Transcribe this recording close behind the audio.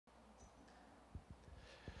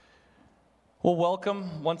Well,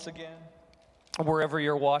 welcome once again, wherever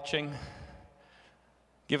you're watching.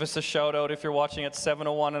 Give us a shout out if you're watching at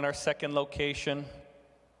 701 in our second location.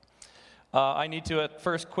 I need to at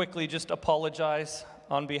first quickly just apologize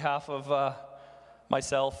on behalf of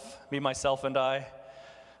myself and I.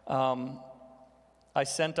 I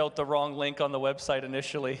sent out the wrong link on the website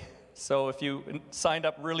initially. So if you signed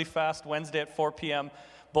up really fast Wednesday at 4 p.m.,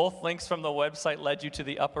 both links from the website led you to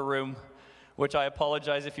the upper room, which I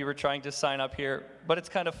apologize if you were trying to sign up here. But it's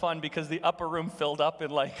kind of fun because the upper room filled up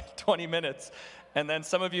in like 20 minutes. And then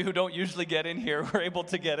some of you who don't usually get in here were able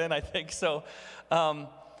to get in, I think. So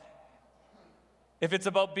if it's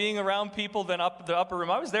about being around people, then the upper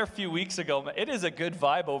room. I was there a few weeks ago. It is a good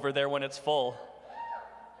vibe over there when it's full.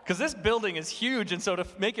 Because this building is huge, and so to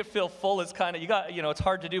make it feel full is kind of, it's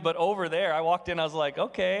hard to do. But over there, I walked in, I was like,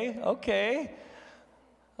 okay.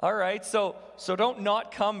 All right, so don't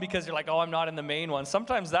not come because you're like, oh, I'm not in the main one.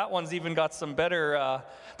 Sometimes that one's even got some better,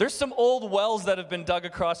 there's some old wells that have been dug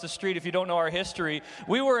across the street if you don't know our history.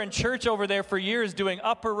 We were in church over there for years doing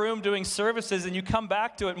upper room, doing services, and you come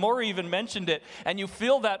back to it, Maury even mentioned it, and you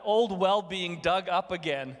feel that old well being dug up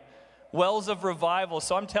again. Wells of revival.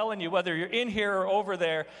 So I'm telling you, whether you're in here or over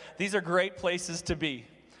there, these are great places to be.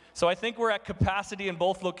 So I think we're at capacity in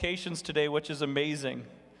both locations today, which is amazing.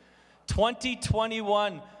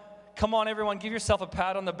 2021. Come on, everyone, give yourself a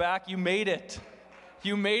pat on the back. You made it.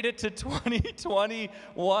 You made it to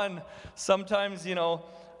 2021. Sometimes,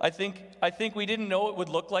 I think we didn't know it would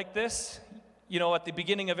look like this. At the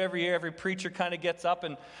beginning of every year, every preacher kind of gets up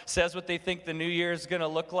and says what they think the new year is going to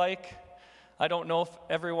look like. I don't know if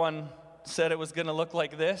everyone said it was going to look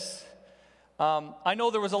like this. I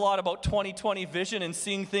know there was a lot about 2020 vision and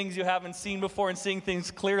seeing things you haven't seen before and seeing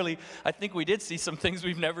things clearly. I think we did see some things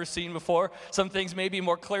we've never seen before, some things maybe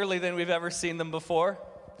more clearly than we've ever seen them before.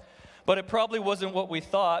 But it probably wasn't what we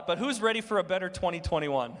thought. But who's ready for a better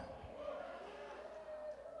 2021?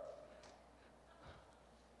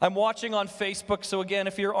 I'm watching on Facebook, so again,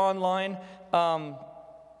 if you're online,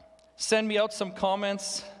 send me out some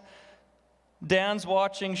comments. Dan's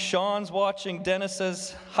watching, Sean's watching, Dennis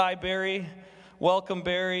says, hi, Barry. Welcome,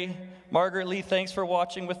 Barry. Margaret Lee, thanks for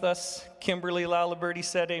watching with us. Kimberly Laliberty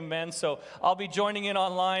said amen. So I'll be joining in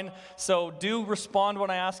online. So do respond when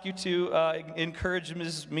I ask you to encourage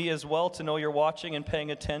me as well to know you're watching and paying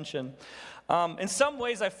attention. In some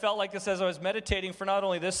ways, I felt like this as I was meditating for not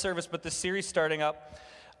only this service, but the series starting up,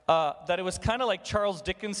 that it was kind of like Charles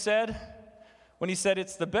Dickens said when he said,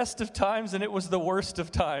 it's the best of times and it was the worst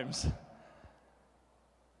of times.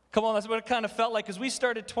 Come on, that's what it kind of felt like as we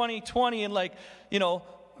started 2020 and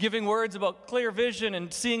giving words about clear vision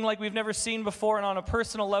and seeing like we've never seen before. And on a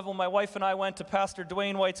personal level, my wife and I went to Pastor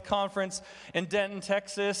Dwayne White's conference in Denton,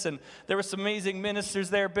 Texas, and there were some amazing ministers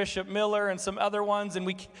there, Bishop Miller and some other ones,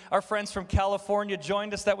 and our friends from California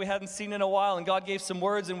joined us that we hadn't seen in a while, and God gave some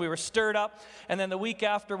words and we were stirred up. And then the week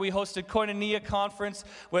after, we hosted Koinonia conference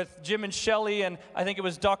with Jim and Shelley, and I think it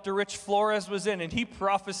was Dr. Rich Flores was in, and he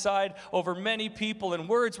prophesied over many people and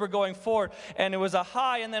words were going forward, and it was a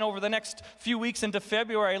high. And then over the next few weeks into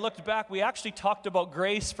February, I looked back, we actually talked about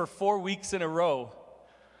grace for 4 weeks in a row.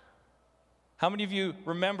 How many of you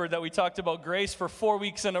remember that we talked about grace for 4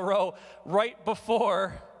 weeks in a row right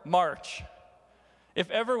before March? If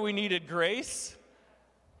ever we needed grace,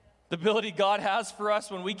 the ability God has for us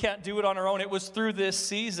when we can't do it on our own, it was through this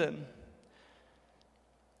season.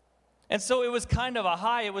 And so it was kind of a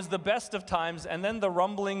high, it was the best of times, and then the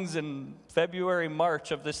rumblings in February,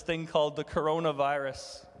 March of this thing called the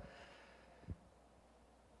coronavirus.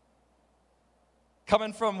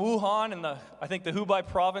 Coming from Wuhan in I think the Hubei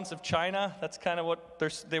province of China, that's kind of what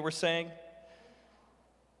they were saying.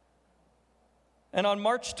 And on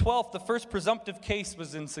March 12th, the first presumptive case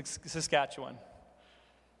was in Saskatchewan.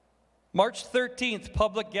 March 13th,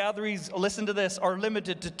 public gatherings, listen to this, are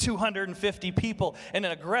limited to 250 people in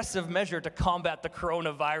an aggressive measure to combat the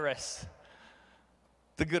coronavirus.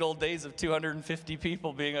 The good old days of 250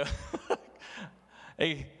 people being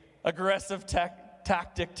a aggressive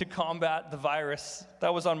tactic to combat the virus.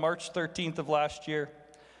 That was on March 13th of last year.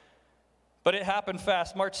 But it happened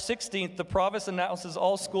fast. March 16th, the province announces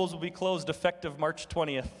all schools will be closed effective March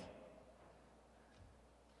 20th.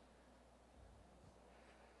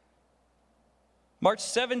 March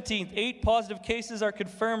 17th, 8 positive cases are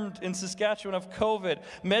confirmed in Saskatchewan of COVID.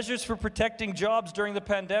 Measures for protecting jobs during the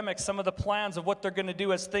pandemic, some of the plans of what they're going to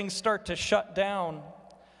do as things start to shut down.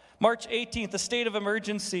 March 18th, a state of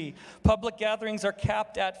emergency. Public gatherings are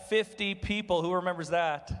capped at 50 people. Who remembers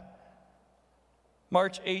that?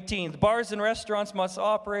 March 18th, bars and restaurants must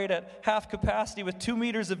operate at half capacity with 2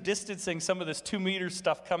 meters of distancing. Some of this 2 meter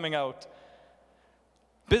stuff coming out.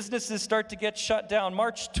 Businesses start to get shut down.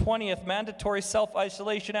 March 20th, mandatory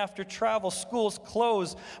self-isolation after travel. Schools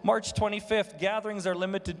close. March 25th, gatherings are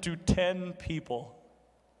limited to 10 people.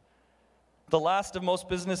 The last of most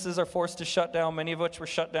businesses are forced to shut down, many of which were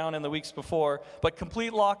shut down in the weeks before. But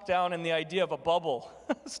complete lockdown and the idea of a bubble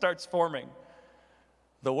starts forming.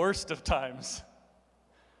 The worst of times.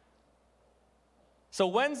 So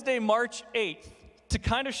Wednesday, March 8th, to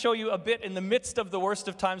kind of show you a bit in the midst of the worst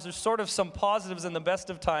of times, there's sort of some positives in the best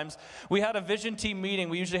of times. We had a vision team meeting.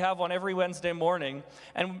 We usually have one every Wednesday morning.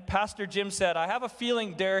 And Pastor Jim said, I have a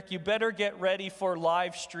feeling, Derek, you better get ready for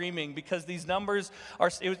live streaming because these numbers are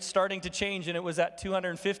starting to change, and it was at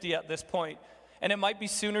 250 at this point. And it might be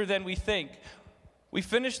sooner than we think. We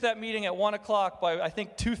finished that meeting at 1 o'clock. By, I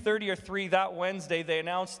think, 2:30 or 3 that Wednesday, they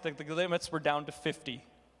announced that the limits were down to 50.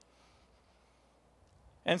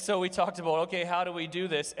 And so we talked about, okay, how do we do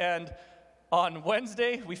this? And on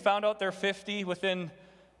Wednesday, we found out they're 50. Within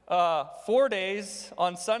 4 days,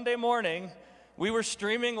 on Sunday morning, we were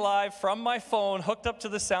streaming live from my phone, hooked up to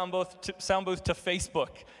the sound booth to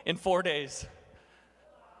Facebook in 4 days.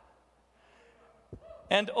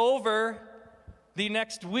 And over the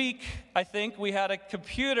next week, I think, we had a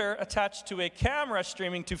computer attached to a camera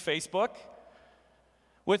streaming to Facebook.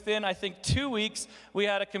 Within, I think, 2 weeks, we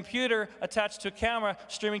had a computer attached to a camera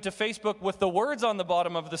streaming to Facebook with the words on the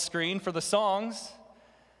bottom of the screen for the songs.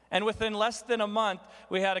 And within less than a month,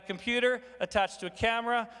 we had a computer attached to a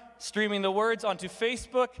camera streaming the words onto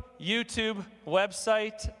Facebook, YouTube,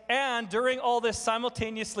 website. And during all this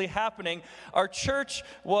simultaneously happening, our church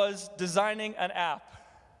was designing an app.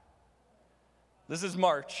 This is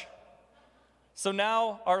March. So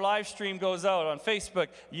now our live stream goes out on Facebook,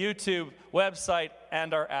 YouTube, website,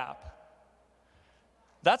 and our app.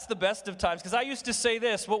 That's the best of times. Because I used to say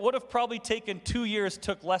this, what would have probably taken 2 years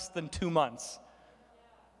took less than 2 months.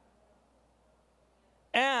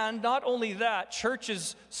 And not only that,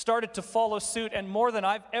 churches started to follow suit, and more than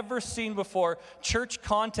I've ever seen before, church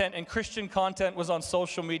content and Christian content was on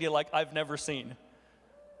social media like I've never seen.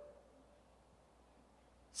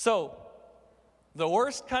 So, the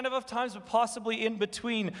worst kind of times, but possibly in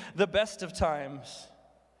between the best of times.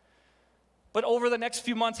 But over the next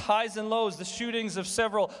few months, highs and lows, the shootings of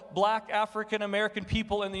several black African-American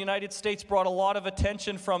people in the United States brought a lot of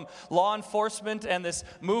attention from law enforcement and this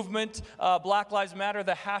movement, Black Lives Matter,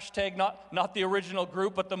 the hashtag, not the original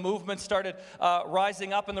group, but the movement started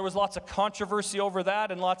rising up, and there was lots of controversy over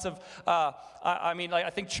that, and lots of,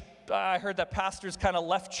 I think I heard that pastors kind of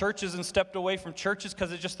left churches and stepped away from churches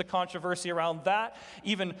because of just the controversy around that.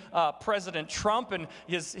 Even President Trump and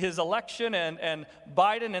his election and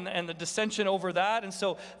Biden and the dissension over that. And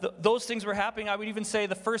so those things were happening. I would even say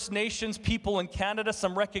the First Nations people in Canada,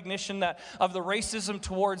 some recognition of the racism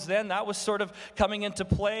towards them, that was sort of coming into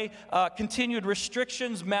play. Continued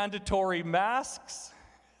restrictions, mandatory masks.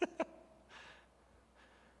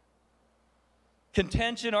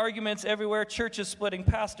 Contention, arguments everywhere, churches splitting,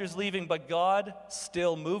 pastors leaving, but God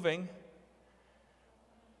still moving.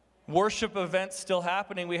 Worship events still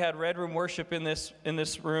happening. We had Red Room worship in this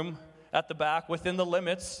room at the back, within the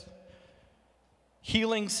limits.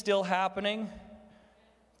 Healing still happening.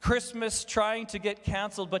 Christmas trying to get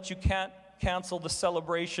canceled, but you can't cancel the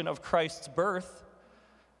celebration of Christ's birth.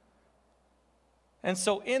 And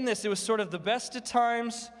so in this, it was sort of the best of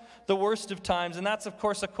times, the worst of times. And that's, of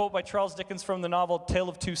course, a quote by Charles Dickens from the novel Tale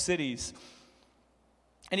of Two Cities.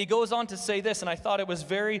 And he goes on to say this, and I thought it was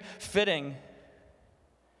very fitting,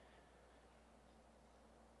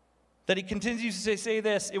 that he continues to say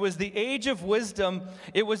this: it was the age of wisdom,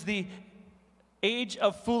 it was the age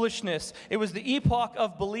of foolishness, it was the epoch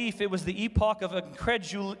of belief, it was the epoch of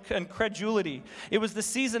incredulity, it was the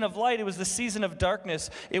season of light, it was the season of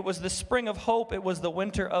darkness, it was the spring of hope, it was the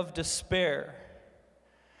winter of despair.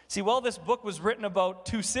 See, while this book was written about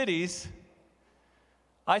two cities,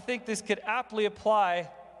 I think this could aptly apply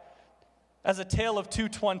as a tale of two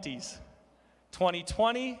 20s,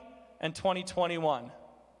 2020 and 2021.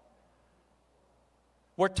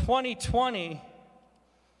 Where 2020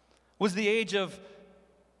 was the age of,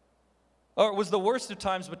 or it was the worst of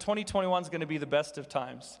times, but 2021 is going to be the best of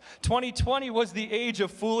times. 2020 was the age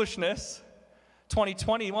of foolishness.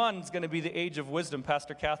 2021 is going to be the age of wisdom.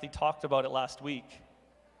 Pastor Kathy talked about it last week.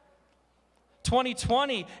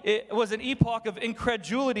 2020, it was an epoch of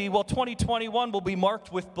incredulity, while 2021 will be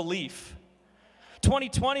marked with belief.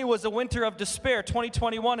 2020 was a winter of despair.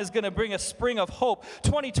 2021 is going to bring a spring of hope.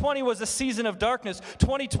 2020 was a season of darkness.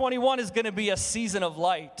 2021 is going to be a season of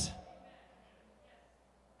light.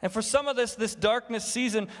 And for some of this darkness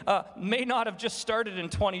season may not have just started in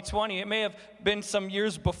 2020. It may have been some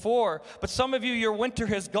years before. But some of you, your winter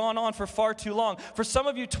has gone on for far too long. For some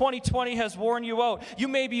of you, 2020 has worn you out. You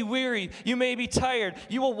may be weary. You may be tired.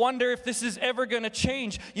 You will wonder if this is ever going to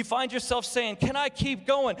change. You find yourself saying, can I keep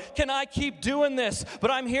going? Can I keep doing this?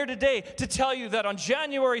 But I'm here today to tell you that on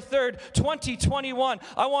January 3rd, 2021,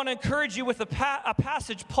 I want to encourage you with a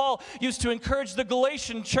passage Paul used to encourage the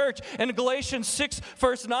Galatian church in Galatians 6,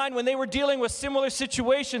 verse 9, when they were dealing with similar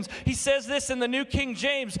situations. He says this in the New King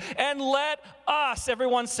James, and let us,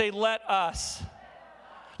 everyone say, let us.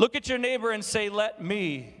 Look at your neighbor and say, let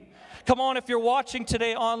me. Come on, if you're watching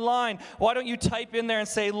today online, why don't you type in there and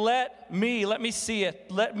say, let me see it,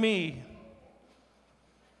 let me.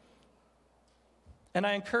 And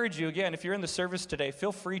I encourage you, again, if you're in the service today,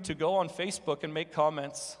 feel free to go on Facebook and make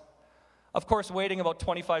comments. Of course, waiting about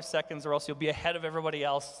 25 seconds or else you'll be ahead of everybody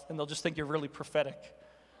else and they'll just think you're really prophetic.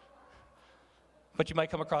 But you might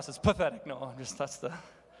come across as pathetic. No, that's the...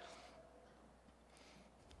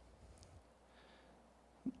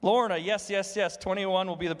 Lorna, yes, 21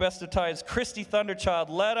 will be the best of times. Christy Thunderchild,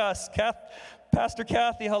 let us. Pastor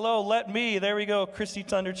Kathy, hello, let me. There we go. Christy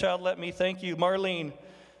Thunderchild, let me. Thank you. Marlene,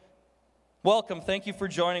 welcome. Thank you for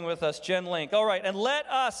joining with us. Jen Link. All right, and let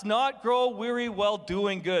us not grow weary while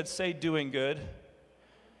doing good. Say doing good.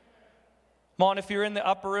 Come on, if you're in the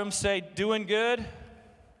upper room, say doing good.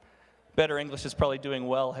 Better English is probably doing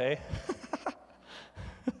well, hey?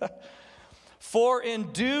 For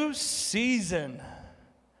in due season,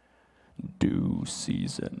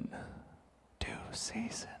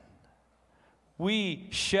 we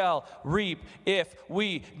shall reap if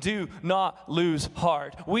we do not lose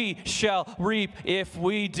heart. We shall reap if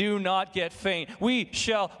we do not get faint. We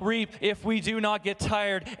shall reap if we do not get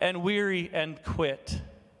tired and weary and quit.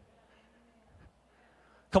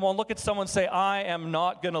 Come on, look at someone and say, I am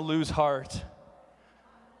not going to lose heart.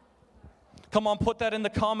 Come on, put that in the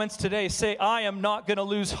comments today. Say, I am not going to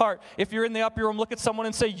lose heart. If you're in the upper room, look at someone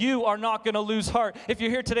and say, you are not going to lose heart. If you're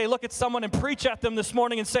here today, look at someone and preach at them this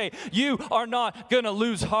morning and say, you are not going to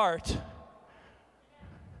lose heart.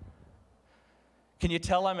 Can you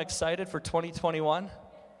tell I'm excited for 2021?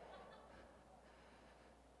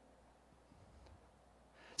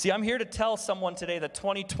 See, I'm here to tell someone today that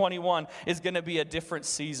 2021 is going to be a different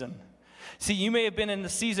season. See, you may have been in the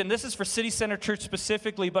season, this is for City Center Church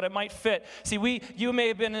specifically, but it might fit. See, you may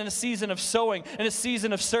have been in a season of sowing, in a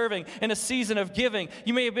season of serving, in a season of giving.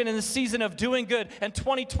 You may have been in a season of doing good, and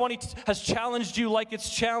 2020 has challenged you like it's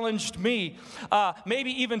challenged me.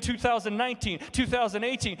 Maybe even 2019,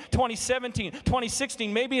 2018, 2017,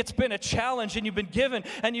 2016, maybe it's been a challenge and you've been given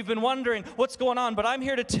and you've been wondering what's going on, but I'm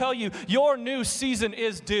here to tell you, your new season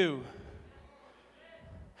is due.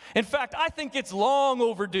 In fact, I think it's long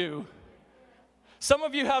overdue. Some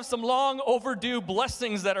of you have some long overdue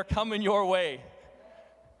blessings that are coming your way.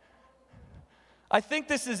 I think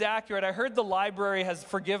this is accurate. I heard the library has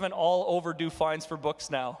forgiven all overdue fines for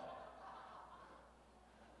books now.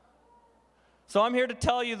 So I'm here to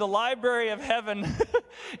tell you the library of heaven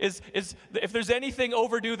is if there's anything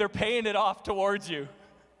overdue, they're paying it off towards you.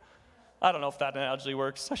 I don't know if that analogy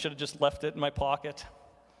works. I should have just left it in my pocket.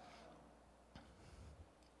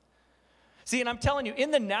 See, and I'm telling you,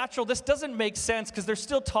 in the natural, this doesn't make sense because they're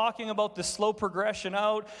still talking about the slow progression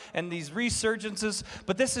out and these resurgences,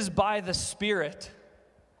 but this is by the Spirit.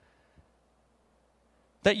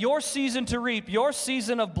 That your season to reap, your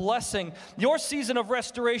season of blessing, your season of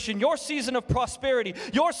restoration, your season of prosperity,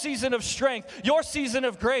 your season of strength, your season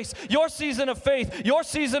of grace, your season of faith, your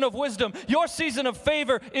season of wisdom, your season of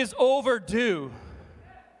favor is overdue.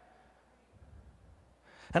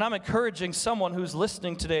 And I'm encouraging someone who's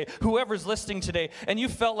listening today, whoever's listening today, and you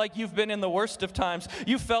felt like you've been in the worst of times.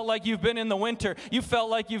 You felt like you've been in the winter. You felt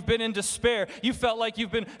like you've been in despair. You felt like you've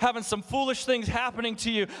been having some foolish things happening to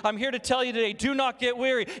you. I'm here to tell you today, do not get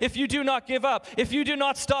weary. If you do not give up, if you do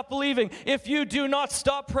not stop believing, if you do not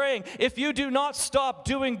stop praying, if you do not stop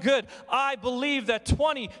doing good, I believe that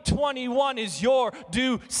 2021 is your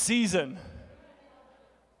due season.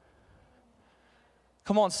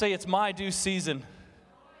 Come on, say it's my due season.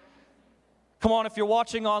 Come on, if you're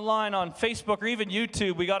watching online on Facebook or even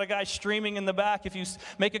YouTube, we got a guy streaming in the back. If you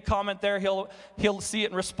make a comment there, he'll see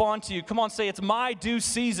it and respond to you. Come on, say it's my due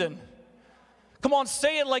season. Come on,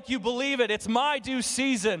 say it like you believe it. It's my due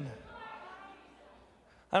season.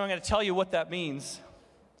 I'm going to tell you what that means.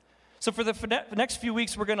 So for the next few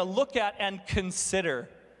weeks, we're going to look at and consider.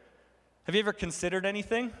 Have you ever considered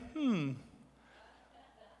anything?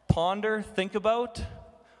 Ponder, think about.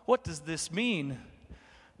 What does this mean?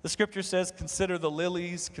 The scripture says, consider the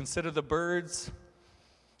lilies, consider the birds.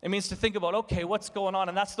 It means to think about, okay, what's going on?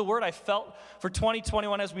 And that's the word I felt for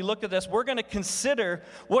 2021 as we look at this. We're going to consider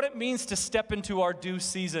what it means to step into our due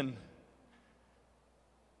season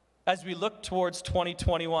as we look towards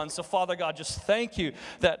 2021. So, Father God, just thank you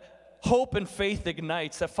that hope and faith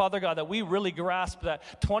ignites, that, Father God, that we really grasp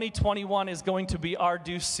that 2021 is going to be our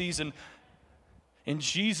due season. In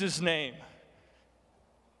Jesus' name.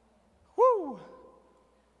 Woo!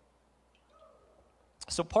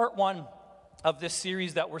 So part one of this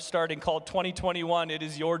series that we're starting called 2021, It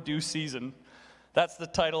Is Your Due Season. That's the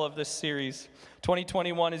title of this series.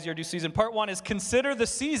 2021 is your due season. Part one is Consider the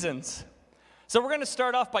Seasons. So we're going to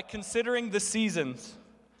start off by considering the seasons.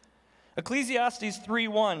 Ecclesiastes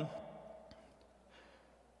 3:1.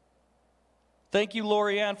 Thank you,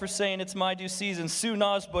 Lorianne, for saying it's my due season. Sue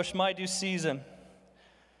Nosbush, my due season.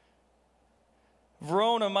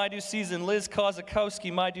 Verona, my due season. Liz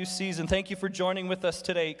Kozakowski, my due season. Thank you for joining with us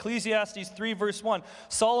today. Ecclesiastes 3 verse 1.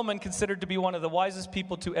 Solomon, considered to be one of the wisest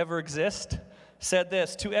people to ever exist, said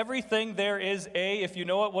this: to everything there is if you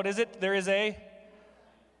know it, what is it? There is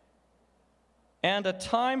and a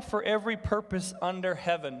time for every purpose under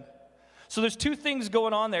heaven. So there's two things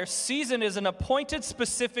going on there. Season is an appointed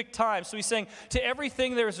specific time. So he's saying to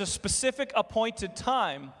everything there is a specific appointed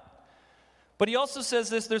time. But he also says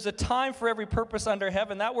this: there's a time for every purpose under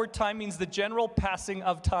heaven. That word time means the general passing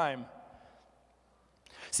of time.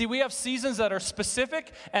 See, we have seasons that are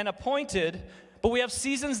specific and appointed, but we have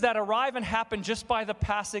seasons that arrive and happen just by the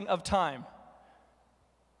passing of time.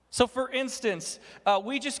 So for instance,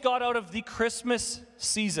 we just got out of the Christmas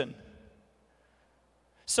season.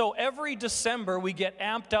 So every December, we get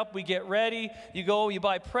amped up, we get ready, you go, you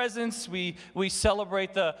buy presents, we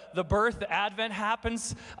celebrate the birth, the Advent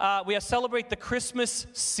happens, we celebrate the Christmas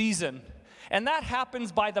season. And that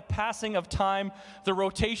happens by the passing of time, the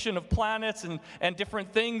rotation of planets and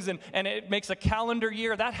different things, and it makes a calendar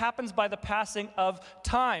year. That happens by the passing of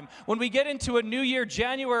time. When we get into a new year,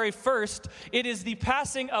 January 1st, it is the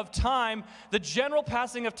passing of time, the general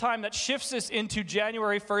passing of time that shifts us into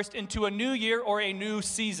January 1st, into a new year or a new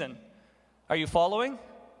season. Are you following?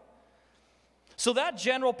 So that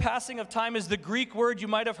general passing of time is the Greek word, you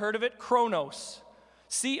might have heard of it, chronos.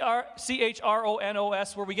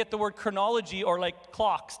 Chronos, where we get the word chronology, or like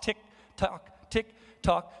clocks, tick, tock, tick,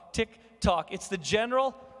 tock, tick, tock. It's the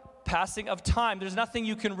general passing of time. There's nothing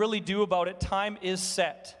you can really do about it. Time is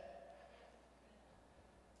set.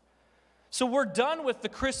 So we're done with the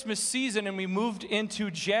Christmas season and we moved into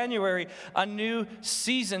January, a new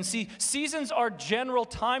season. See, seasons are general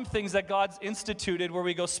time things that God's instituted, where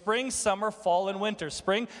we go spring, summer, fall, and winter.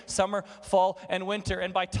 Spring, summer, fall, and winter.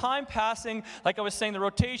 And by time passing, like I was saying, the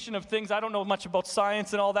rotation of things, I don't know much about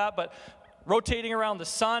science and all that, but rotating around the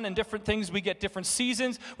sun and different things, we get different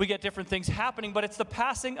seasons, we get different things happening, but it's the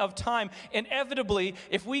passing of time. Inevitably,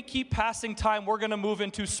 if we keep passing time, we're going to move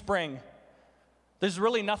into spring. There's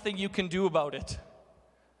really nothing you can do about it.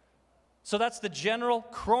 So that's the general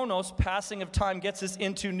chronos passing of time gets us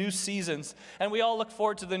into new seasons. And we all look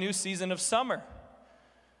forward to the new season of summer.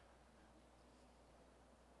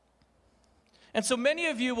 And so many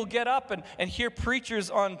of you will get up and hear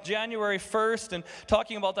preachers on January 1st and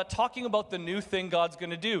talking about the new thing God's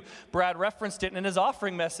going to do. Brad referenced it in his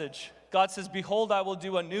offering message. God says, "Behold, I will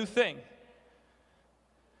do a new thing."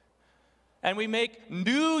 And we make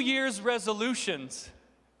New Year's resolutions.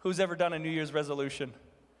 Who's ever done a New Year's resolution?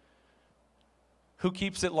 Who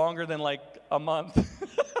keeps it longer than like a month?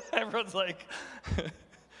 Everyone's like...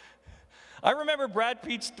 I remember Brad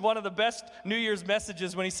preached one of the best New Year's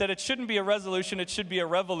messages when he said it shouldn't be a resolution, it should be a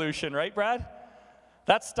revolution. Right, Brad?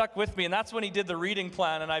 That stuck with me, and that's when he did the reading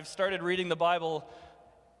plan, and I've started reading the Bible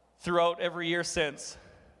throughout every year since.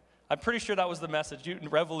 I'm pretty sure that was the message,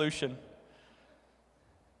 revolution.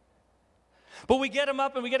 But we get them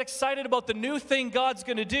up and we get excited about the new thing God's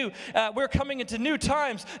going to do. We're coming into new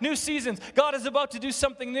times, new seasons. God is about to do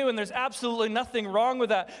something new, and there's absolutely nothing wrong with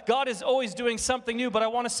that. God is always doing something new, but I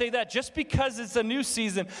want to say that just because it's a new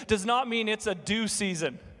season does not mean it's a due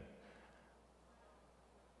season.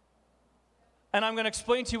 And I'm going to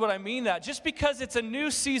explain to you what I mean that. Just because it's a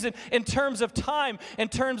new season in terms of time, in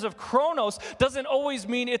terms of chronos, doesn't always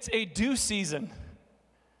mean it's a due season.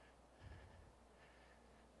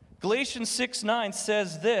 Galatians 6:9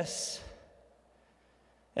 says this: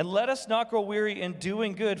 "And let us not grow weary in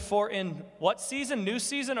doing good, for in" what season? New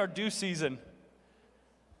season or due season?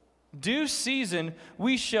 Due season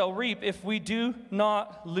we shall reap if we do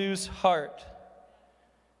not lose heart.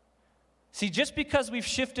 See, just because we've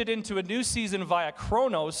shifted into a new season via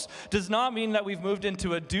chronos does not mean that we've moved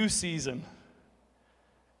into a due season.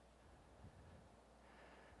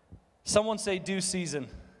 Someone say due season.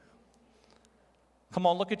 Come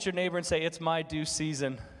on, look at your neighbor and say, it's my due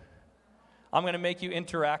season. I'm going to make you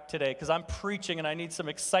interact today because I'm preaching and I need some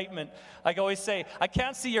excitement. I always say, I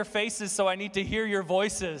can't see your faces, so I need to hear your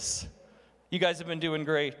voices. You guys have been doing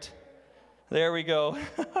great. There we go.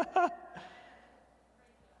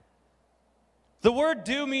 The word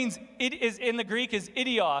due means, it is in the Greek is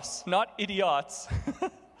idios, not idiots.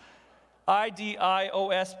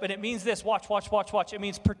 I-D-I-O-S, but it means this. Watch. It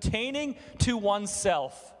means pertaining to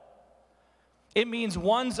oneself. It means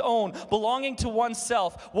one's own, belonging to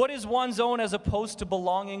oneself. What is one's own as opposed to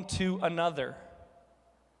belonging to another?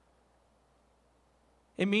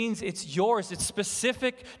 It means it's yours. It's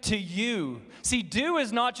specific to you. See, due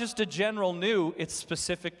is not just a general new, it's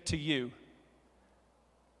specific to you.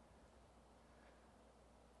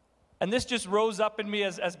 And this just rose up in me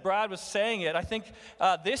as Brad was saying it. I think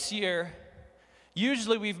this year,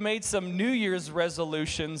 usually we've made some New Year's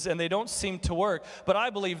resolutions and they don't seem to work. But I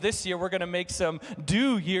believe this year we're going to make some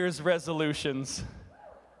due year's resolutions.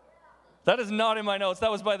 That is not in my notes.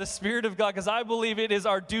 That was by the Spirit of God, because I believe it is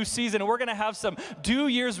our due season. And we're going to have some due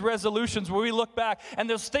year's resolutions where we look back and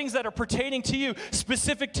there's things that are pertaining to you,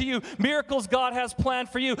 specific to you, miracles God has planned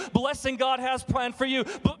for you, blessing God has planned for you,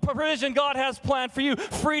 provision God has planned for you,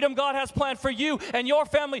 freedom God has planned for you and your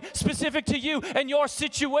family, specific to you and your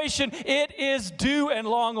situation. It is due and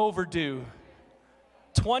long overdue.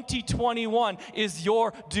 2021 is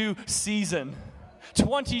your due season.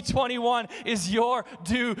 2021 is your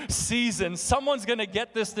due season. Someone's going to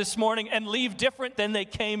get this morning and leave different than they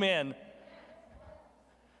came in.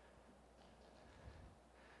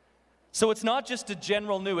 So it's not just a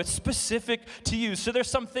general new, it's specific to you. So there's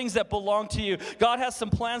some things that belong to you. God has some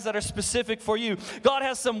plans that are specific for you. God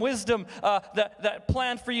has some wisdom that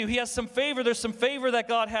planned for you. He has some favor. There's some favor that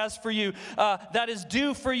God has for you that is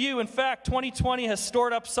due for you. In fact, 2020 has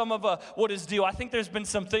stored up some of what is due. I think there's been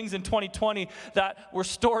some things in 2020 that were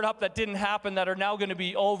stored up that didn't happen that are now going to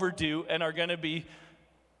be overdue and are going to be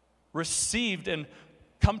received and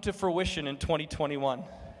come to fruition in 2021.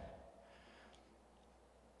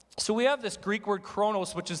 So we have this Greek word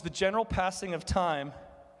chronos, which is the general passing of time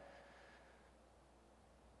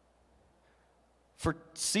for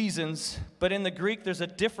seasons. But in the Greek, there's a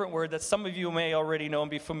different word that some of you may already know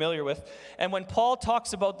and be familiar with. And when Paul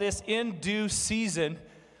talks about this in due season,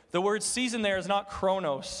 the word season there is not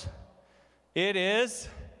chronos. It is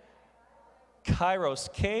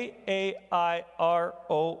kairos, K-A-I-R-O-S,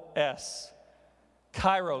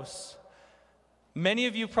 kairos. Many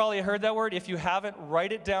of you probably heard that word. If you haven't,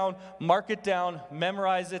 write it down, mark it down,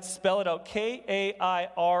 memorize it, spell it out. K-A-I-R-O-S.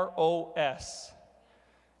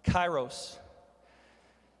 Kairos.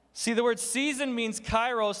 See, the word season means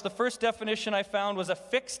kairos. The first definition I found was a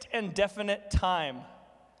fixed and definite time.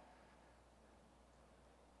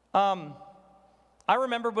 I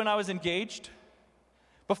remember when I was engaged,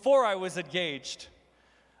 before I was engaged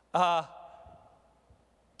to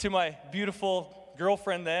my beautiful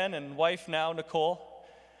girlfriend then and wife now, Nicole.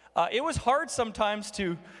 It was hard sometimes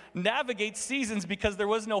to navigate seasons because there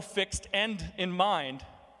was no fixed end in mind.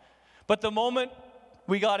 But the moment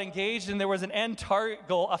we got engaged and there was an end target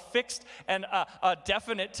goal, a fixed and a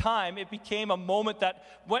definite time, it became a moment that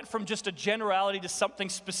went from just a generality to something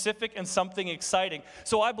specific and something exciting.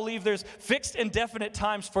 So I believe there's fixed and definite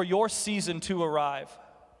times for your season to arrive.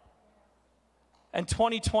 And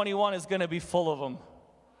 2021 is going to be full of them.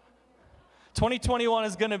 2021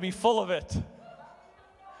 is going to be full of it.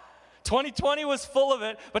 2020 was full of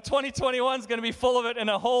it, but 2021 is going to be full of it in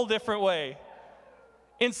a whole different way.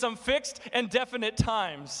 In some fixed and definite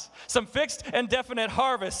times, some fixed and definite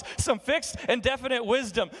harvest, some fixed and definite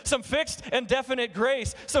wisdom, some fixed and definite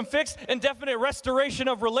grace, some fixed and definite restoration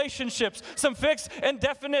of relationships, some fixed and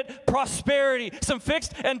definite prosperity, some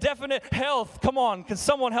fixed and definite health. Come on, can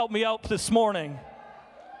someone help me out this morning?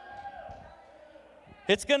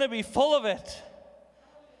 It's going to be full of it.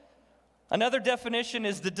 Another definition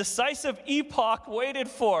is the decisive epoch waited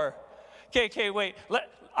for. Okay, wait.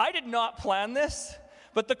 I did not plan this,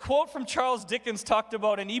 but the quote from Charles Dickens talked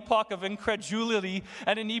about an epoch of incredulity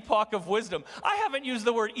and an epoch of wisdom. I haven't used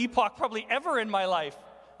the word epoch probably ever in my life.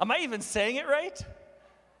 Am I even saying it right?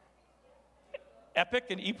 Epic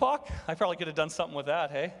and epoch? I probably could have done something with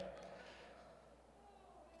that, hey?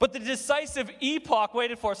 But the decisive epoch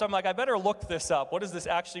waited for, so I'm like, I better look this up. What does this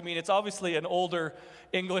actually mean? It's obviously an older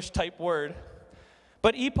English type word.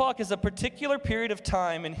 But epoch is a particular period of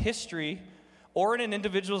time in history or in an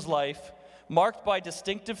individual's life marked by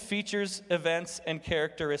distinctive features, events, and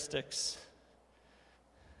characteristics.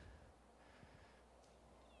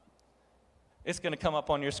 It's going to come up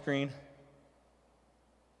on your screen.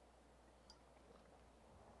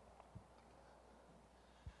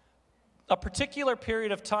 a particular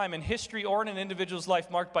period of time in history or in an individual's life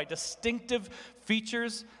marked by distinctive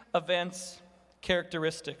features, events,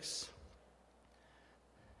 characteristics.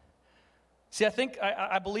 See,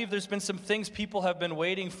 I believe there's been some things people have been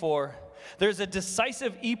waiting for. There's a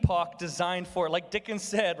decisive epoch designed for it. Like Dickens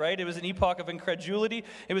said, right? It was an epoch of incredulity.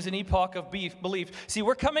 It was an epoch of belief. See,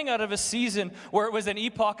 we're coming out of a season where it was an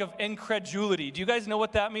epoch of incredulity. Do you guys know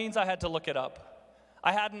what that means? I had to look it up.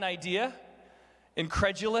 I had an idea.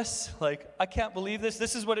 Incredulous, like, I can't believe this.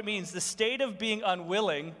 This is what it means. The state of being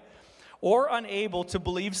unwilling or unable to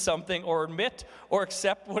believe something or admit or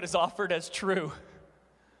accept what is offered as true.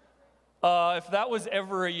 If that was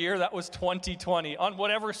ever a year, that was 2020, on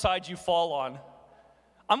whatever side you fall on.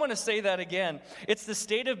 I'm going to say that again. It's the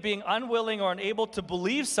state of being unwilling or unable to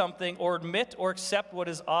believe something or admit or accept what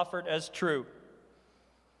is offered as true.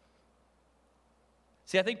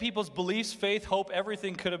 See, I think people's beliefs, faith, hope,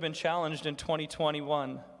 everything could have been challenged in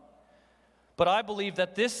 2021. But I believe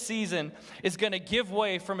that this season is going to give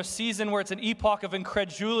way from a season where it's an epoch of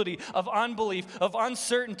incredulity, of unbelief, of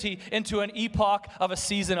uncertainty, into an epoch of a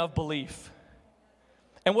season of belief.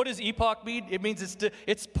 And what does epoch mean? It means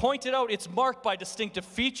it's pointed out, it's marked by distinctive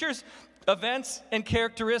features, events, and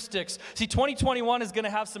characteristics. See, 2021 is going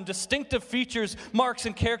to have some distinctive features, marks,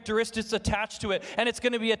 and characteristics attached to it, and it's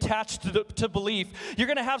going to be attached to belief. You're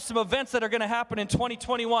going to have some events that are going to happen in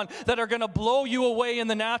 2021 that are going to blow you away in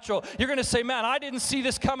the natural. You're going to say, man, I didn't see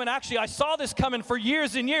this coming. Actually, I saw this coming for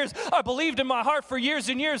years and years. I believed in my heart for years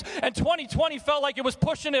and years, and 2020 felt like it was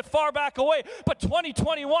pushing it far back away. But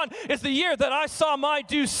 2021 is the year that I saw my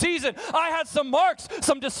due season. I had some marks,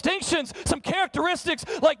 some distinctions, some characteristics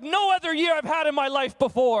like no other year I've had in my life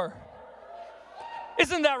before.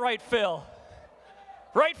 Isn't that right, Phil?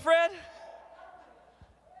 Right, Fred?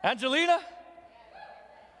 Angelina?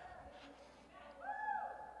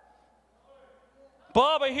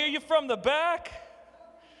 Bob, I hear you from the back.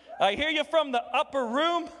 I hear you from the upper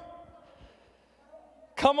room.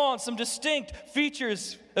 Come on, some distinct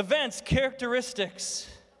features, events, characteristics.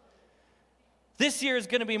 This year is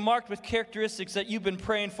going to be marked with characteristics that you've been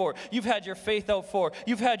praying for. You've had your faith out for.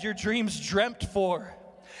 You've had your dreams dreamt for.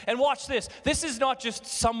 And watch this. This is not just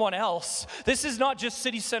someone else. This is not just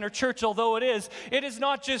City Center Church, although it is. It is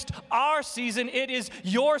not just our season. It is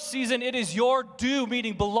your season. It is your due,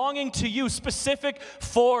 meaning belonging to you, specific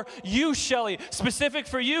for you, Shelley, specific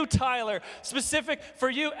for you, Tyler, specific for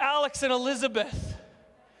you, Alex and Elizabeth.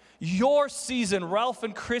 Your season, Ralph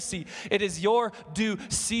and Chrissy, it is your due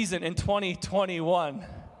season in 2021.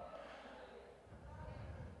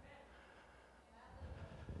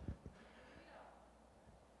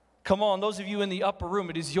 Come on, those of you in the upper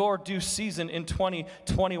room, it is your due season in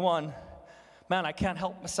 2021. Man, I can't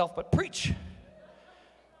help myself but preach.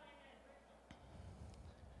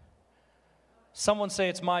 Someone say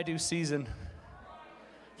it's my due season.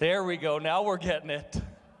 There we go, now we're getting it.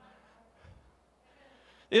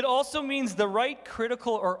 It also means the right,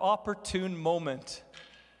 critical, or opportune moment.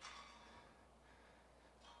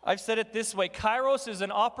 I've said it this way, Kairos is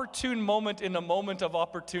an opportune moment in a moment of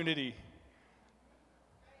opportunity.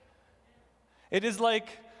 It is like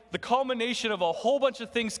the culmination of a whole bunch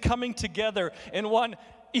of things coming together in one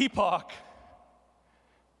epoch.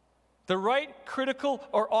 The right, critical,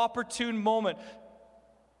 or opportune moment.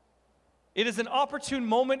 It is an opportune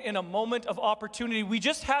moment in a moment of opportunity. We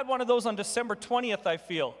just had one of those on December 20th, I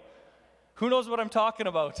feel. Who knows what I'm talking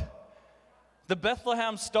about? The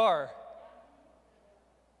Bethlehem Star.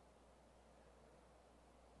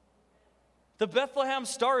 The Bethlehem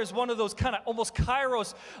Star is one of those kind of almost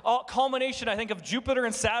Kairos culmination, I think, of Jupiter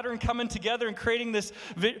and Saturn coming together and creating this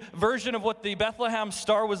version of what the Bethlehem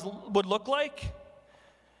Star would look like.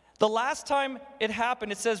 The last time it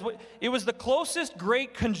happened, it says it was the closest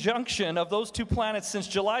great conjunction of those two planets since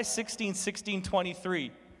July 16,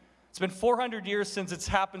 1623. It's been 400 years since it's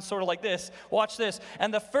happened sort of like this. Watch this.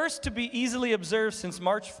 And the first to be easily observed since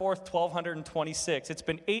March 4th, 1226. It's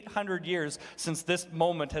been 800 years since this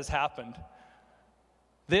moment has happened.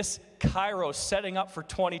 This Kairos setting up for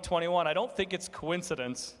 2021, I don't think it's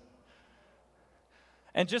coincidence.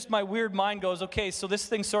 And just my weird mind goes, okay, so this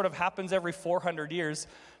thing sort of happens every 400 years.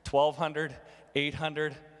 1200,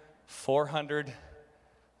 800, 400,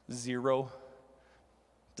 0.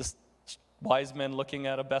 Just wise men looking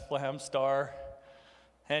at a Bethlehem star.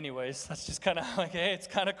 Anyways, that's just kind of like, hey, it's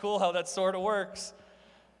kind of cool how that sort of works.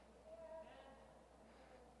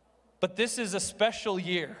 But this is a special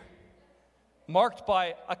year, marked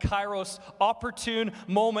by a Kairos opportune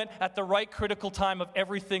moment at the right critical time of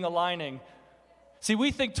everything aligning. See,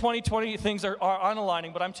 we think 2020 things are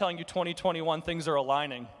unaligning, but I'm telling you 2021 things are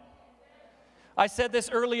aligning. I said this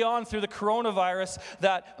early on through the coronavirus,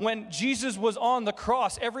 that when Jesus was on the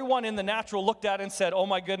cross, everyone in the natural looked at it and said, oh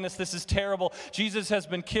my goodness, this is terrible. Jesus has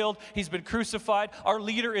been killed. He's been crucified. Our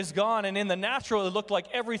leader is gone. And in the natural, it looked like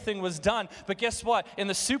everything was done. But guess what? In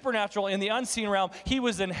the supernatural, in the unseen realm, he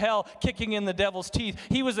was in hell kicking in the devil's teeth.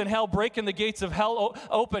 He was in hell breaking the gates of hell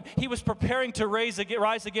open. He was preparing to rise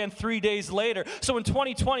again 3 days later. So in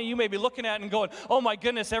 2020, you may be looking at it and going, oh my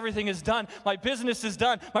goodness, everything is done. My business is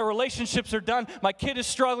done. My relationships are done. My kid is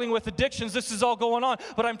struggling with addictions. This is all going on.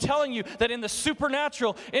 But I'm telling you that in the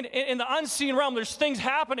supernatural, in the unseen realm, there's things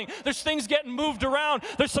happening. There's things getting moved around.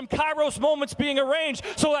 There's some Kairos moments being arranged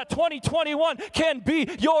so that 2021 can be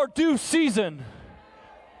your due season.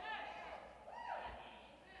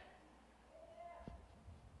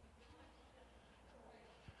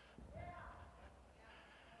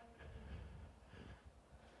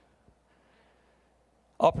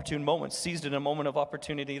 Opportune moments, seized in a moment of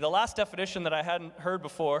opportunity. The last definition that I hadn't heard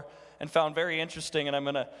before and found very interesting, and I'm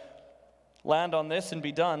going to land on this and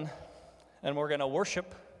be done, and we're going to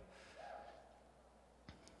worship,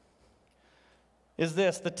 is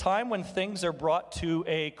this: the time when things are brought to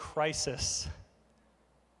a crisis.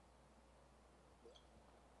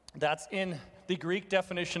 That's in the Greek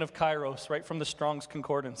definition of kairos, right from the Strong's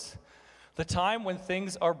Concordance. The time when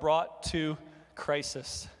things are brought to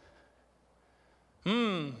crisis.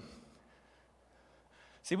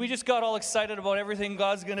 See, we just got all excited about everything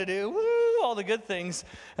God's going to do, woo, all the good things,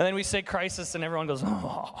 and then we say crisis, and everyone goes,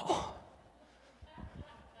 oh,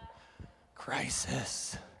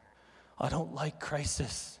 crisis. I don't like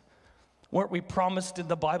crisis. Weren't we promised in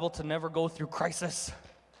the Bible to never go through crisis?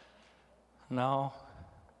 No.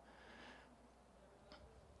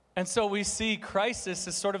 And so we see crisis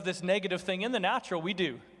as sort of this negative thing. In the natural, we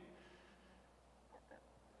do.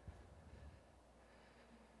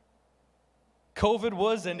 COVID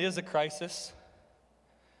was and is a crisis.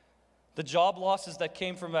 The job losses that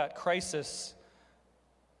came from that crisis,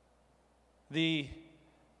 the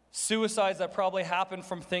suicides that probably happened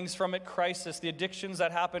from things from it, crisis. The addictions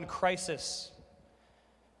that happened, crisis.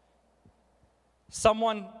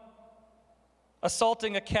 Someone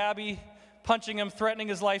assaulting a cabbie, punching him, threatening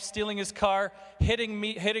his life, stealing his car,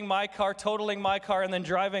 hitting my car, totaling my car, and then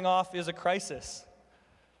driving off is a crisis.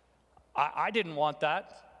 I didn't want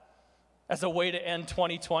that as a way to end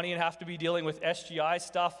 2020 and have to be dealing with SGI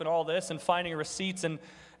stuff and all this and finding receipts and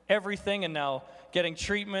everything and now getting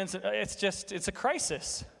treatments. It's a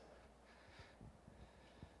crisis.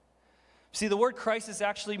 See, the word crisis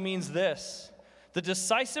actually means this: the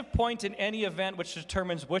decisive point in any event which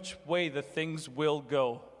determines which way the things will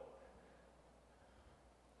go.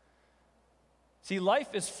 See,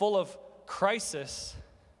 life is full of crisis,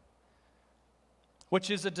 which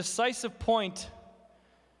is a decisive point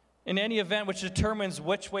in any event which determines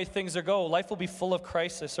which way things are go. Life will be full of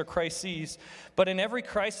crisis or crises, but in every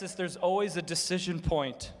crisis there's always a decision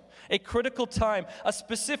point, a critical time, a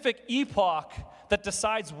specific epoch that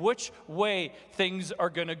decides which way things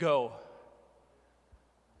are going to go.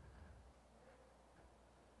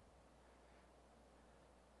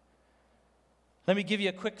 Let me give you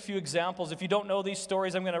a quick few examples. If you don't know these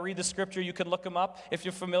stories, I'm going to read the scripture. You can look them up. If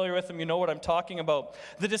you're familiar with them, you know what I'm talking about.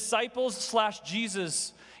 The disciples /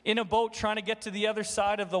 Jesus in a boat trying to get to the other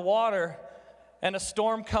side of the water, and a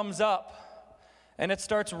storm comes up, and it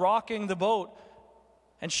starts rocking the boat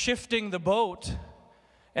and shifting the boat.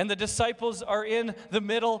 And the disciples are in the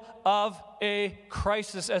middle of a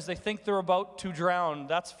crisis as they think they're about to drown.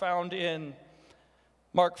 That's found in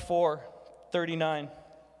Mark 4:39.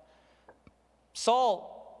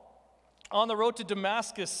 Saul, on the road to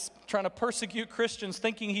Damascus, trying to persecute Christians,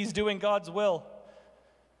 thinking he's doing God's will,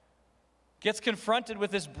 gets confronted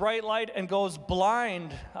with this bright light and goes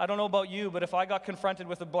blind. I don't know about you, but if I got confronted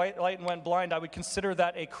with a bright light and went blind, I would consider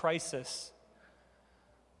that a crisis.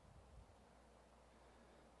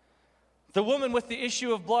 The woman with the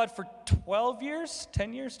issue of blood for 12 years,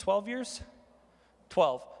 10 years, 12 years?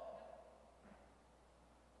 12.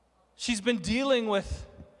 She's been dealing with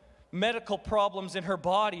medical problems in her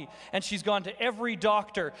body, and she's gone to every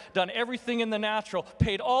doctor, done everything in the natural,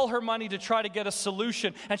 paid all her money to try to get a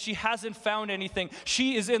solution, and she hasn't found anything.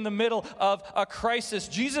 She is in the middle of a crisis.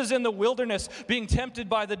 Jesus in the wilderness, being tempted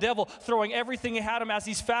by the devil, throwing everything he had him as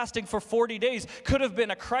he's fasting for 40 days, could have been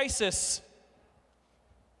a crisis.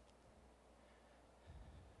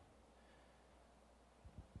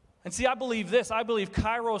 And see, I believe this. I believe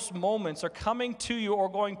Kairos moments are coming to you or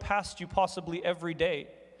going past you possibly every day.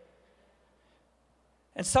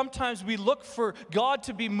 And sometimes we look for God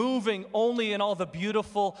to be moving only in all the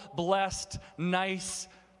beautiful, blessed, nice,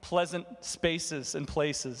 pleasant spaces and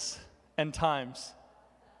places and times.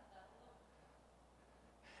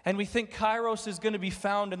 And we think Kairos is going to be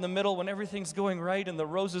found in the middle when everything's going right and the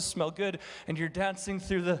roses smell good and you're dancing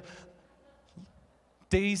through the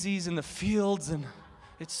daisies in the fields and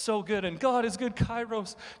it's so good. And God is good.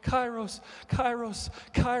 Kairos, Kairos, Kairos,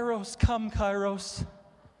 Kairos, come Kairos.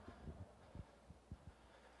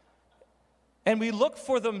 And we look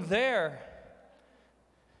for them there.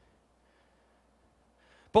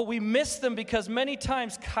 But we miss them because many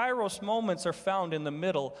times Kairos moments are found in the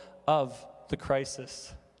middle of the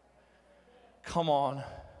crisis. Come on.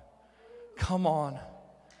 Come on.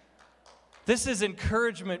 This is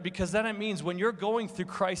encouragement because then it means when you're going through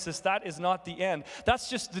crisis, that is not the end. That's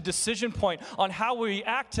just the decision point on how we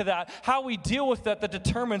react to that, how we deal with that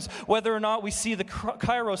determines whether or not we see the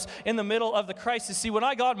Kairos in the middle of the crisis. See, when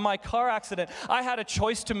I got in my car accident, I had a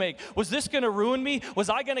choice to make. Was this going to ruin me? Was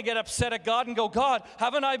I going to get upset at God and go, God,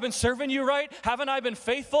 haven't I been serving you right? Haven't I been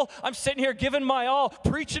faithful? I'm sitting here giving my all,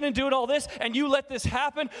 preaching and doing all this, and you let this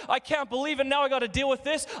happen? I can't believe it. Now I got to deal with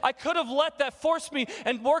this. I could have let that force me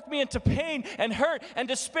and work me into pain and hurt and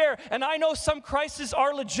despair. And I know some crises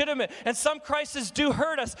are legitimate and some crises do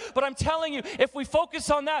hurt us. But I'm telling you, if we focus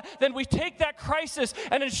on that, then we take that crisis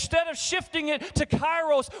and instead of shifting it to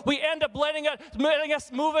Kairos, we end up letting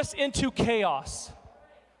us move us into chaos.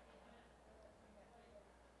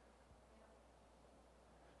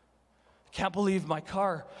 Can't believe my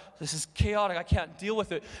car. This is chaotic. I can't deal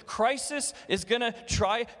with it. Crisis is going to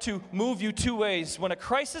try to move you two ways. When a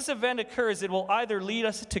crisis event occurs, it will either lead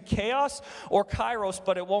us to chaos or Kairos,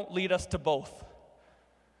 but it won't lead us to both.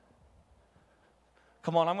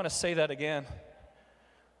 Come on, I'm going to say that again.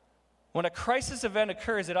 When a crisis event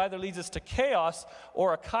occurs, it either leads us to chaos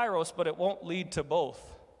or a Kairos, but it won't lead to both.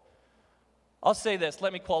 I'll say this.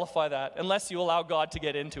 Let me qualify that. Unless you allow God to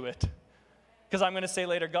get into it. Because I'm going to say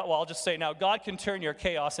later, I'll just say now, God can turn your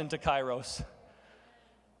chaos into Kairos.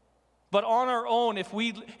 But on our own, if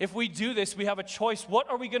we do this, we have a choice. What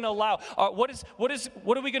are we going to allow? What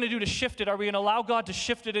are we going to do to shift it? Are we going to allow God to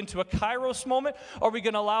shift it into a Kairos moment? Or are we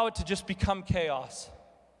going to allow it to just become chaos?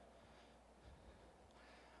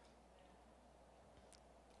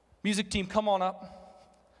 Music team, come on up.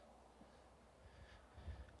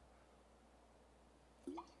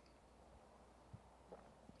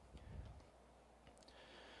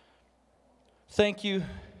 Thank you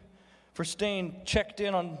for staying checked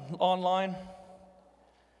in online.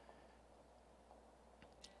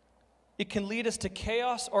 It can lead us to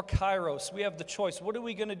chaos or Kairos. We have the choice. What are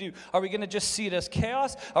we going to do? Are we going to just see it as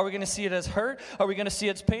chaos? Are we going to see it as hurt? Are we going to see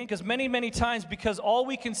it as pain? Because many, many times, because all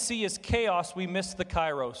we can see is chaos, we miss the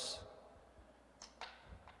Kairos.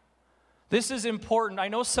 This is important. I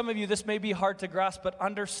know some of you, this may be hard to grasp, but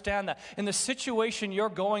understand that. In the situation you're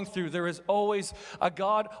going through, there is always a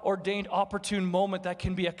God-ordained opportune moment that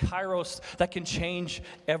can be a Kairos that can change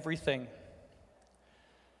everything.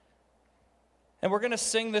 And we're going to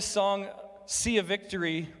sing this song, Sea of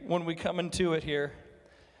Victory, when we come into it here.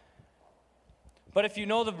 But if you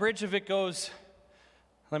know the bridge of it goes,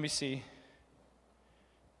 let me see.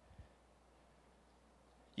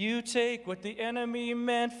 You take what the enemy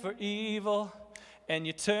meant for evil and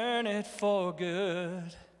you turn it for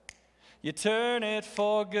good. You turn it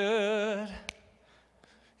for good.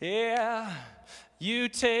 Yeah. You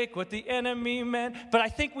take what the enemy meant. But I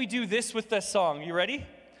think we do this with this song. You ready?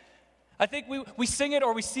 I think we sing it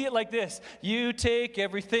or we see it like this. You take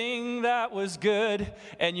everything that was good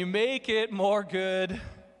and you make it more good.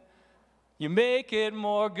 You make it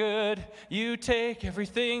more good. You take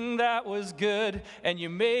everything that was good and you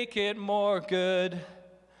make it more good.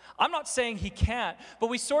 I'm not saying he can't, but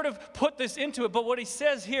we sort of put this into it. But what he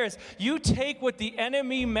says here is, you take what the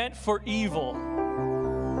enemy meant for evil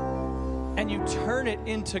and you turn it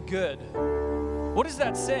into good. What is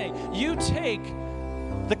that saying? You take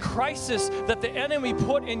the crisis that the enemy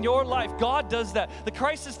put in your life, God does that. The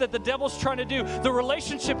crisis that the devil's trying to do, the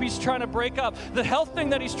relationship he's trying to break up, the health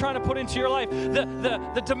thing that he's trying to put into your life,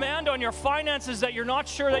 the demand on your finances that you're not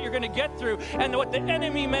sure that you're going to get through, and what the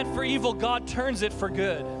enemy meant for evil, God turns it for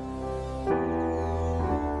good.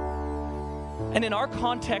 And in our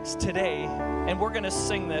context today, and we're going to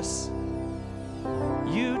sing this,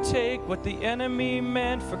 you take what the enemy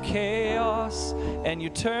meant for chaos and you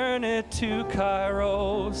turn it to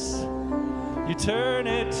Kairos. You turn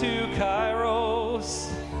it to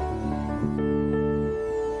Kairos.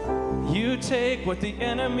 You take what the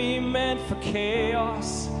enemy meant for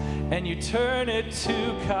chaos and you turn it to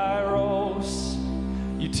Kairos.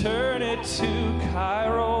 You turn it to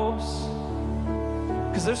Kairos.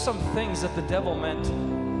 Because there's some things that the devil meant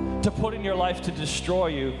to put in your life to destroy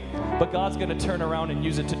you, but God's going to turn around and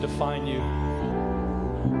use it to define you.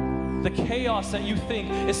 The chaos that you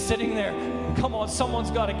think is sitting there Come on,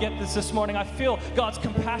 someone's got to get this morning. I feel God's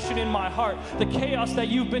compassion in my heart. The chaos that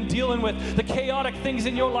you've been dealing with, the chaotic things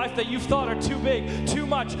in your life that you've thought are too big, too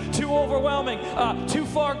much, too overwhelming, too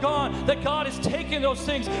far gone, that God is taking those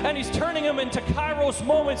things and He's turning them into Kairos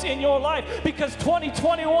moments in your life, because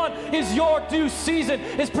 2021 is your due season.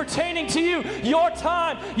 It's pertaining to you, your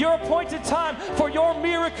time, your appointed time for your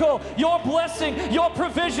miracle, your blessing, your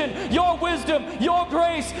provision, your wisdom, your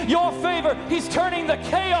grace, your favor. He's turning the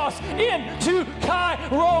chaos into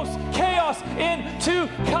Kairos. Chaos into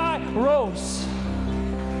Kairos.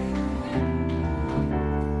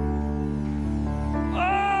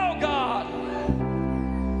 Oh, God.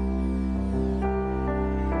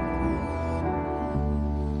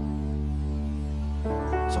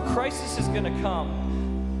 So crisis is going to come.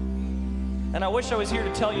 And I wish I was here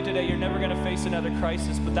to tell you today you're never going to face another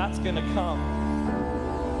crisis, but that's going to come.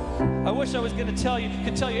 I wish I was going to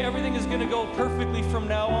could tell you everything is going to go perfectly from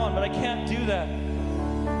now on, but I can't do that.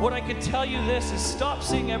 What I can tell you this is stop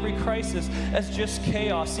seeing every crisis as just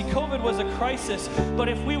chaos. See, COVID was a crisis, but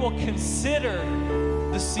if we will consider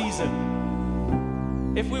the season,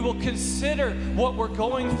 if we will consider what we're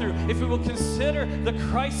going through, if we will consider the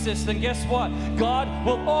crisis, then guess what? God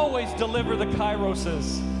will always deliver the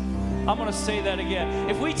kairoses. I'm going to say that again.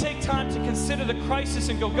 If we take time to consider the crisis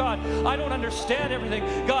and go, God, I don't understand everything.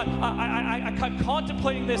 God, I'm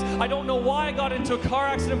contemplating this. I don't know why I got into a car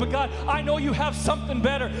accident, but God, I know you have something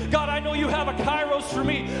better. God, I know you have a Kairos for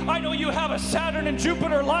me. I know you have a Saturn and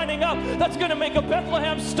Jupiter lining up that's going to make a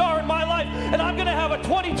Bethlehem star in my life, and I'm going to have a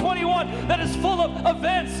 2021 that is full of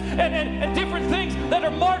events and different things that are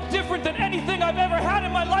marked different than anything I've ever had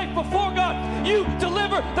in my life before. God, you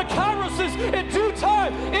deliver the Kairoses in due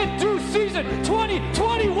time, in due season.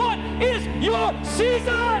 2021 is your season.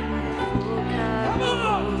 Come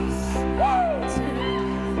on. Woo.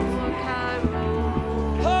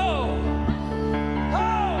 Oh.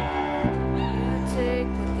 Oh. Take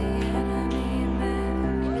what the enemy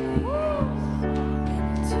meant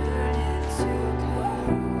and turn it to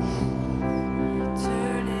Kairos.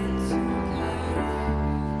 Turn it to Kairos.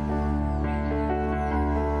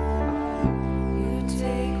 You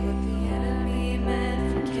take what the enemy meant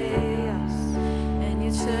for chaos and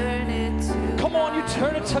you turn it to Come on, you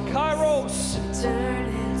turn it to Kairos. Turn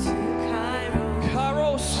it to Kairos.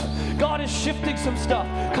 Kairos. God is shifting some stuff.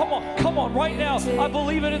 Come on, right now. I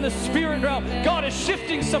believe it in the spirit realm. God is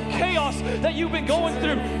shifting some chaos that you've been going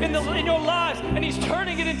through in your lives, and He's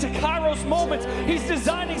turning it into Kairos moments. He's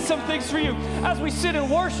designing some things for you. As we sit in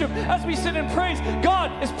worship, as we sit in praise,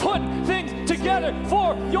 God is putting things together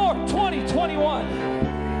for your 2021.